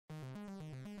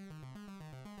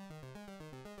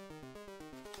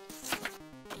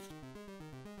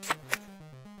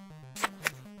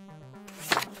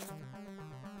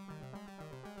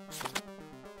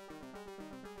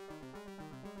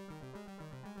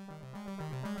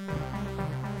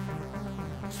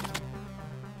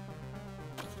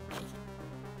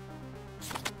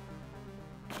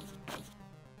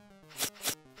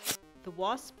The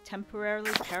wasp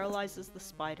temporarily paralyzes the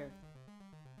spider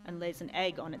and lays an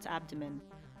egg on its abdomen.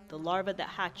 The larva that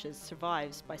hatches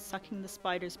survives by sucking the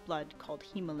spider's blood called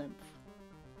hemolymph.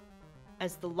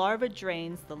 As the larva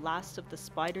drains the last of the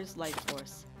spider's life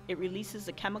force, it releases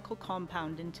a chemical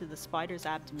compound into the spider's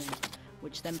abdomen,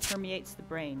 which then permeates the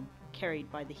brain, carried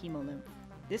by the hemolymph.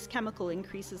 This chemical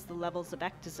increases the levels of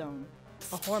ecdysone,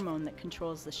 a hormone that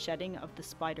controls the shedding of the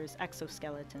spider's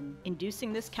exoskeleton.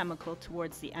 Inducing this chemical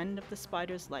towards the end of the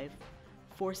spider's life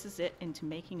forces it into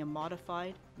making a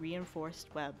modified, reinforced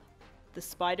web. The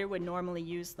spider would normally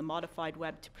use the modified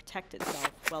web to protect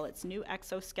itself while its new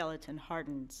exoskeleton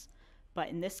hardens, but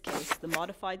in this case, the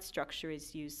modified structure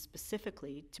is used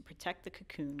specifically to protect the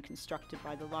cocoon constructed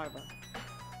by the larva,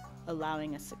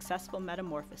 allowing a successful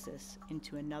metamorphosis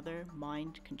into another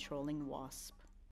mind-controlling wasp.